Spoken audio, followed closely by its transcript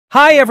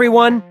Hi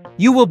everyone!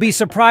 You will be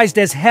surprised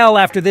as hell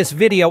after this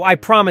video, I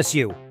promise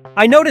you.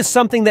 I noticed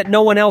something that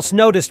no one else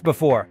noticed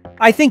before.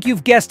 I think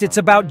you've guessed it's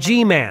about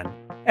G-Man.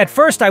 At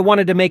first I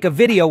wanted to make a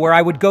video where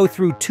I would go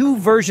through two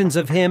versions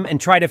of him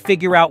and try to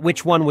figure out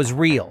which one was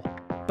real.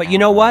 But you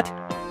know what?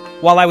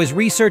 While I was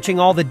researching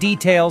all the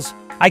details,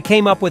 I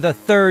came up with a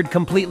third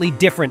completely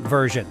different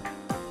version.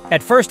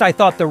 At first I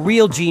thought the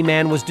real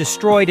G-Man was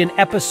destroyed in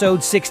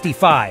episode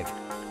 65,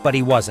 but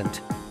he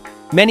wasn't.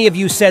 Many of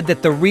you said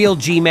that the real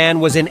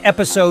G-Man was in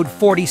episode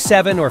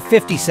 47 or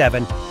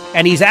 57,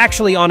 and he's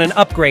actually on an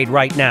upgrade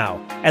right now,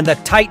 and the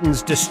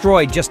Titans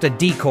destroyed just a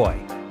decoy.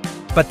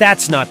 But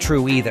that's not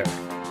true either.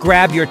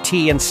 Grab your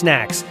tea and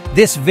snacks.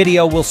 This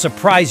video will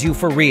surprise you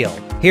for real.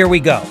 Here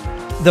we go.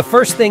 The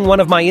first thing one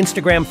of my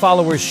Instagram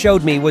followers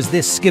showed me was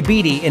this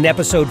Skibidi in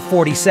episode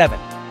 47.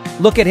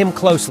 Look at him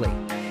closely.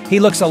 He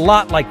looks a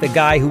lot like the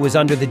guy who was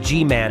under the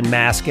G-Man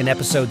mask in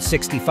episode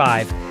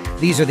 65.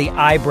 These are the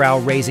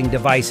eyebrow-raising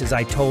devices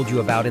I told you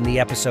about in the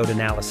episode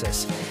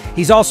analysis.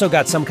 He's also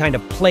got some kind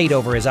of plate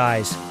over his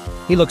eyes.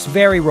 He looks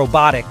very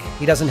robotic,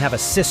 he doesn't have a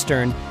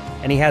cistern,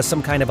 and he has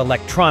some kind of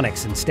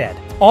electronics instead.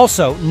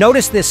 Also,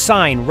 notice this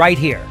sign right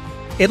here.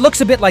 It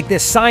looks a bit like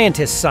this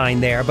scientist sign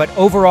there, but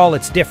overall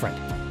it's different.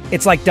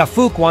 It's like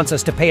Dafuk wants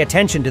us to pay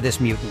attention to this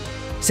mutant.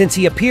 Since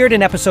he appeared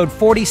in episode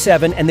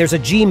 47 and there's a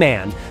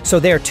G-Man, so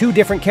they're two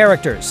different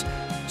characters.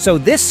 So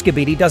this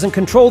Skibidi doesn't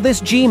control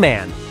this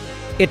G-Man.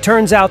 It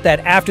turns out that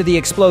after the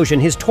explosion,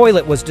 his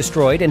toilet was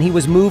destroyed and he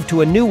was moved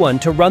to a new one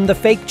to run the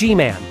fake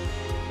G-Man.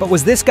 But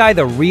was this guy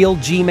the real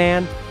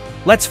G-Man?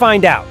 Let's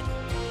find out.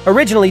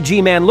 Originally,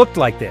 G-Man looked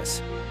like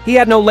this. He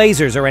had no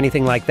lasers or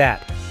anything like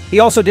that. He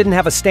also didn't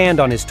have a stand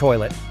on his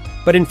toilet,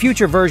 but in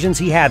future versions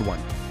he had one.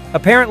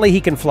 Apparently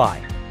he can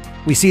fly.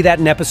 We see that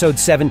in episode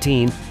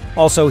 17.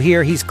 Also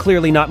here, he's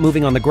clearly not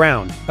moving on the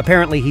ground.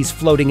 Apparently he's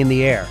floating in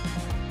the air.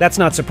 That's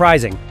not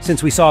surprising,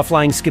 since we saw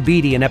flying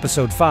Skibidi in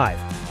episode 5.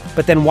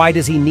 But then why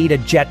does he need a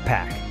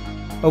jetpack?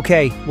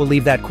 Okay, we'll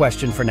leave that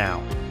question for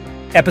now.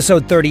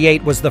 Episode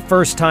 38 was the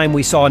first time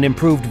we saw an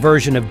improved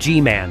version of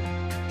G-Man.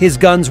 His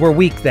guns were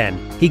weak then.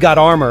 He got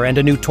armor and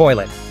a new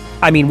toilet.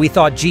 I mean, we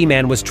thought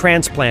G-Man was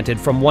transplanted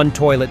from one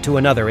toilet to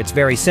another. It's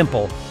very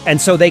simple. And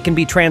so they can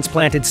be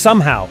transplanted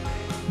somehow.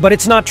 But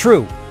it's not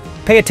true.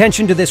 Pay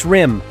attention to this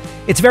rim.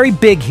 It's very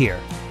big here.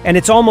 And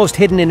it's almost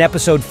hidden in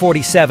episode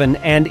 47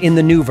 and in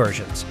the new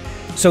versions.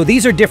 So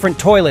these are different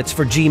toilets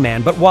for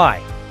G-Man, but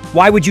why?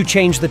 Why would you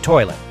change the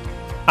toilet?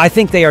 I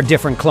think they are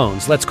different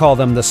clones. Let's call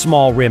them the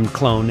small-rimmed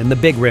clone and the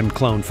big-rimmed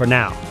clone for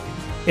now.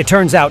 It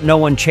turns out no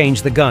one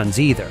changed the guns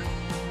either.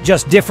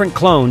 Just different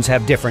clones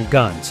have different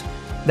guns.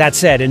 That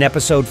said, in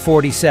episode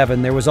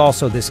 47 there was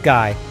also this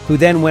guy, who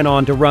then went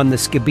on to run the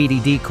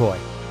Skibidi decoy.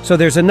 So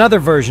there's another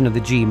version of the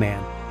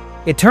G-Man.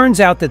 It turns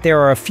out that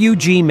there are a few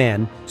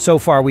G-Men, so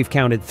far we've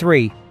counted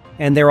 3,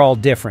 and they're all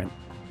different.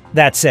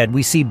 That said,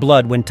 we see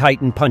blood when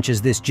Titan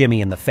punches this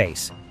Jimmy in the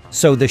face.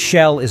 So the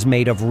shell is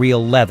made of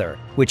real leather,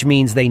 which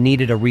means they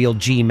needed a real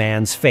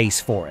G-Man's face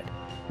for it.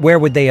 Where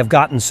would they have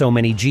gotten so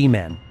many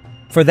G-Men?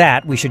 For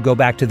that, we should go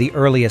back to the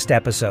earliest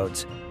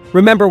episodes.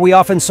 Remember, we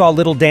often saw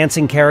little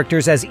dancing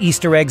characters as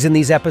Easter eggs in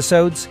these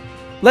episodes?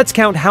 Let's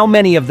count how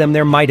many of them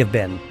there might have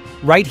been.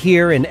 Right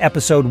here in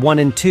episode 1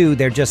 and 2,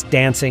 they're just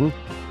dancing.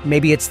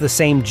 Maybe it's the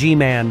same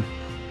G-Man.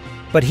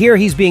 But here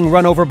he's being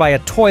run over by a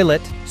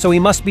toilet, so he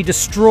must be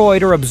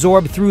destroyed or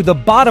absorbed through the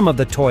bottom of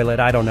the toilet,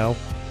 I don't know.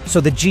 So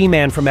the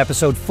G-Man from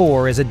episode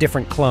 4 is a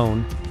different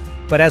clone.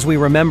 But as we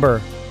remember,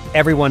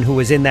 everyone who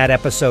was in that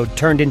episode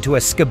turned into a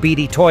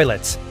Skibidi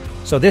Toilets.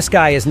 So this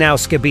guy is now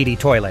Skibidi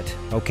Toilet,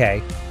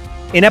 okay?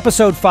 In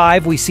episode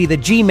 5, we see the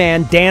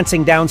G-Man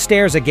dancing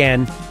downstairs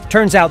again.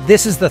 Turns out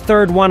this is the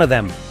third one of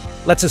them.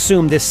 Let's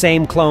assume this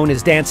same clone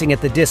is dancing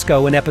at the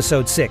disco in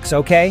episode 6,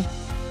 okay?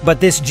 But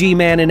this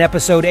G-Man in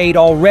episode 8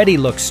 already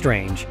looks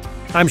strange.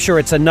 I'm sure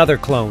it's another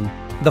clone,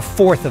 the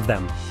fourth of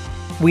them.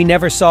 We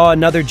never saw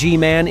another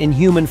G-Man in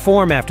human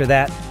form after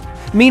that.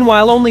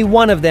 Meanwhile, only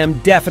one of them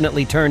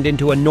definitely turned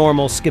into a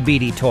normal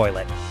Skibidi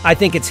Toilet. I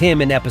think it's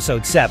him in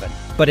episode 7,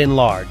 but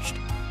enlarged.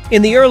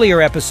 In the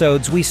earlier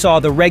episodes, we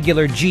saw the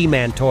regular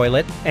G-Man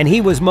toilet, and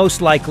he was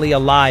most likely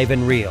alive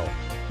and real.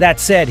 That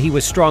said, he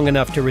was strong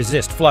enough to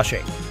resist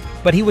flushing.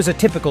 But he was a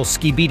typical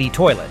Skibidi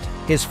Toilet.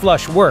 His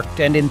flush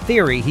worked, and in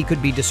theory, he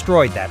could be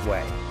destroyed that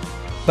way.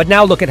 But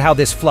now look at how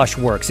this flush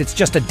works. It's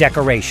just a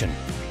decoration.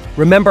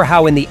 Remember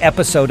how in the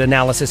episode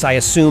analysis I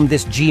assumed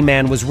this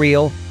G-Man was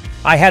real?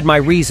 I had my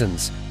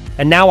reasons,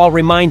 and now I'll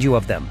remind you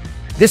of them.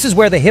 This is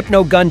where the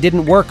hypno gun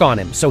didn't work on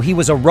him, so he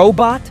was a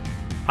robot?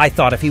 I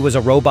thought if he was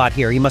a robot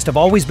here, he must have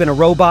always been a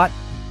robot.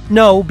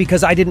 No,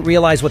 because I didn't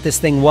realize what this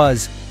thing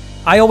was.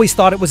 I always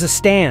thought it was a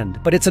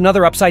stand, but it's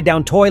another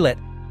upside-down toilet.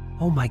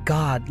 Oh my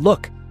God,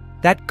 look.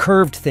 That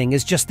curved thing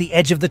is just the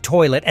edge of the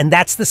toilet, and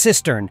that's the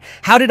cistern.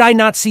 How did I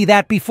not see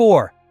that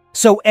before?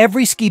 So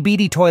every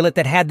Skibidi toilet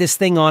that had this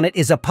thing on it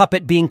is a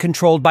puppet being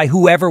controlled by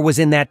whoever was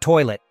in that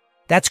toilet.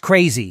 That's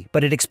crazy,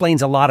 but it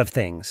explains a lot of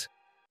things.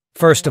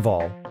 First of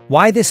all,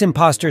 why this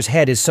imposter's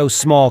head is so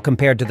small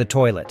compared to the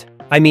toilet.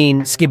 I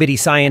mean, Skibidi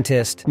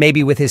Scientist,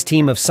 maybe with his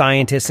team of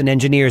scientists and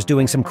engineers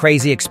doing some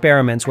crazy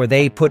experiments where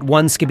they put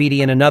one Skibidi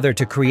in another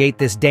to create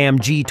this damn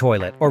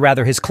G-toilet, or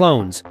rather his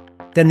clones.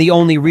 Then the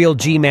only real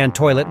G-Man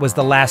toilet was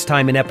the last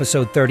time in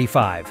episode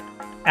 35.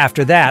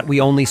 After that, we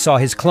only saw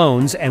his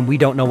clones, and we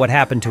don't know what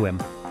happened to him.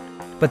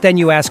 But then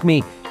you ask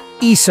me,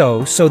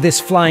 so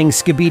this flying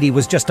Skibidi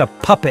was just a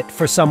puppet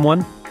for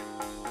someone?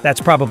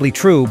 That's probably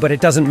true, but it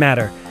doesn't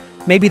matter.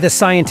 Maybe the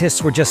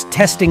scientists were just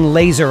testing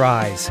laser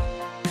eyes.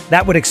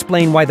 That would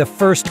explain why the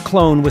first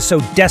clone was so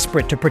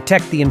desperate to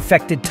protect the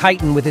infected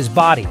Titan with his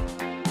body.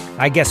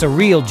 I guess a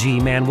real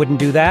G-Man wouldn't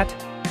do that.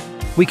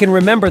 We can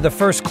remember the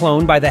first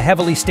clone by the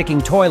heavily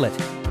sticking toilet.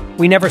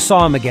 We never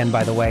saw him again,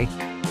 by the way.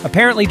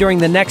 Apparently during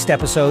the next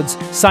episodes,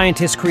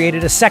 scientists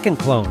created a second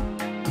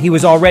clone. He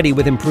was already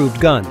with improved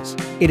guns.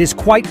 It is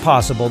quite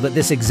possible that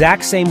this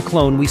exact same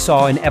clone we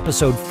saw in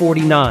episode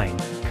 49,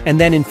 and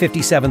then in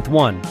 57th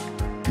one.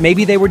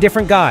 Maybe they were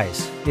different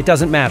guys, it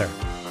doesn't matter.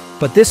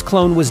 But this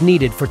clone was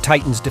needed for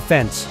Titan's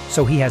defense,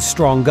 so he has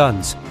strong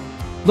guns.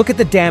 Look at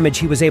the damage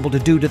he was able to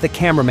do to the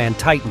cameraman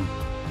Titan.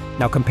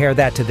 Now compare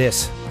that to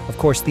this. Of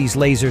course, these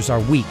lasers are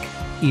weak,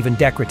 even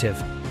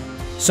decorative.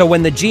 So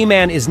when the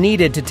G-Man is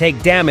needed to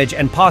take damage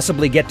and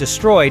possibly get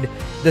destroyed,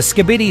 the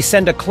Skibidi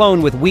send a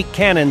clone with weak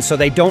cannons so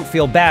they don't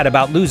feel bad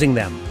about losing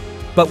them.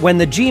 But when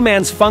the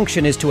G-Man's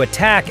function is to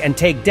attack and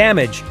take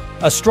damage,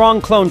 a strong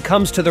clone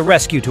comes to the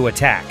rescue to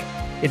attack.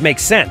 It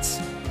makes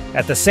sense.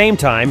 At the same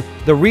time,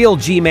 the real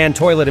G-Man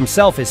toilet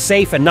himself is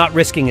safe and not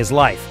risking his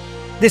life.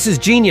 This is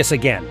genius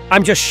again.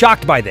 I'm just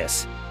shocked by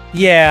this.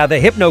 Yeah, the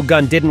hypno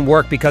gun didn't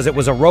work because it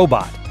was a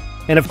robot.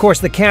 And of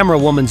course the camera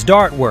woman's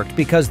dart worked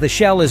because the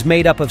shell is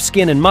made up of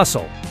skin and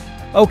muscle.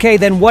 Okay,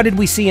 then what did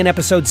we see in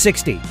episode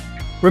 60?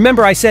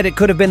 Remember I said it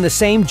could have been the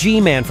same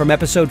G-Man from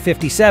episode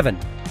 57.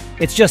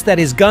 It's just that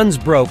his guns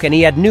broke and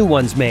he had new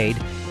ones made,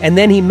 and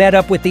then he met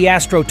up with the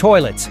Astro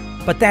toilets.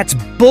 But that's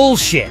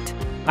bullshit!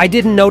 I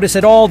didn't notice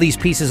at all these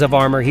pieces of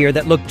armor here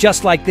that look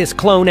just like this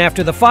clone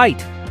after the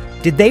fight.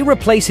 Did they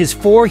replace his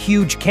 4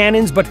 huge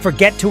cannons but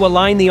forget to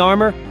align the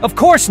armor? Of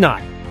course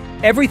not!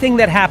 Everything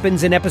that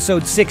happens in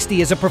episode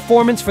 60 is a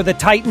performance for the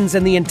Titans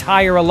and the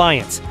entire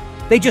Alliance.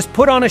 They just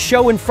put on a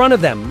show in front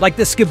of them, like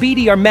the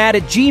Skibidi are mad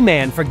at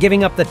G-Man for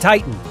giving up the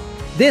Titan.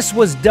 This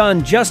was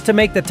done just to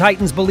make the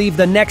Titans believe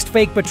the next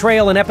fake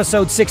betrayal in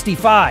episode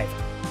 65.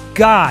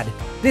 God,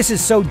 this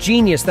is so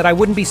genius that I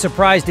wouldn't be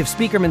surprised if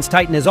Speakerman's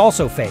Titan is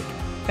also fake.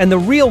 And the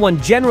real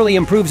one generally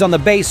improves on the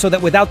base so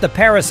that without the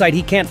parasite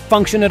he can't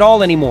function at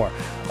all anymore.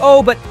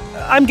 Oh, but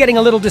I'm getting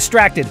a little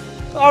distracted.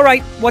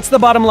 Alright, what's the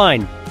bottom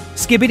line?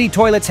 Skibidi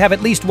toilets have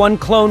at least one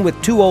clone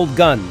with 2 old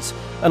guns,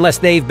 unless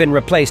they've been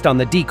replaced on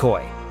the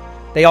decoy.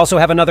 They also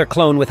have another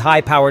clone with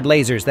high-powered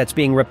lasers that's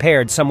being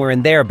repaired somewhere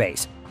in their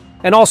base.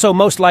 And also,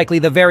 most likely,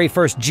 the very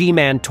first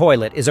G-Man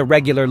toilet is a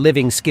regular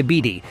living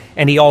Skibidi,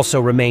 and he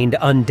also remained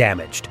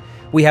undamaged.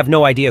 We have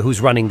no idea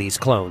who's running these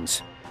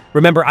clones.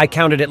 Remember, I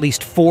counted at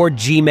least 4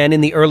 G-Men in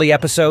the early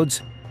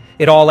episodes?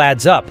 It all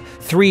adds up.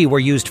 3 were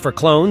used for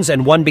clones,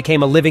 and 1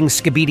 became a living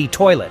Skibidi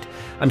toilet.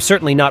 I'm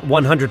certainly not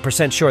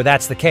 100% sure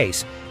that's the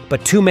case,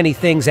 but too many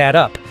things add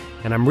up,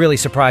 and I'm really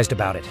surprised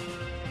about it.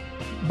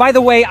 By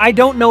the way, I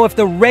don't know if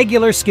the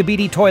regular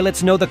Skibidi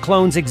toilets know the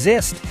clones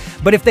exist,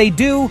 but if they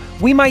do,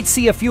 we might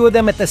see a few of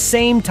them at the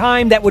same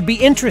time. That would be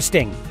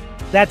interesting.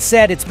 That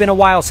said, it's been a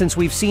while since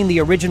we've seen the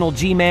original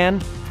G-Man.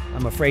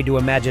 I'm afraid to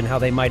imagine how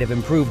they might have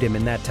improved him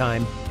in that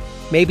time.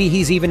 Maybe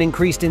he's even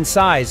increased in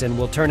size and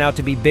will turn out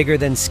to be bigger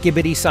than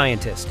Skibidi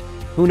Scientist.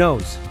 Who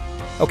knows?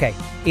 Okay,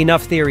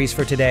 enough theories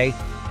for today.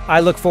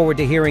 I look forward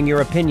to hearing your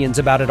opinions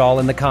about it all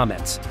in the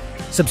comments.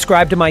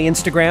 Subscribe to my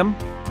Instagram.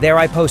 There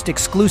I post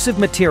exclusive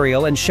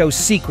material and show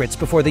secrets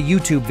before the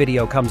YouTube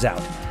video comes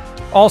out.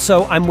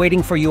 Also, I'm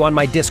waiting for you on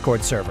my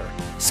Discord server.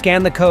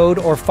 Scan the code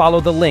or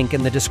follow the link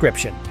in the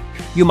description.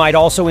 You might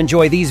also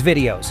enjoy these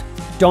videos.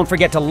 Don't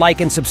forget to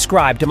like and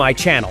subscribe to my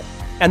channel.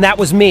 And that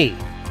was me,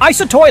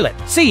 Toilet.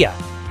 See ya!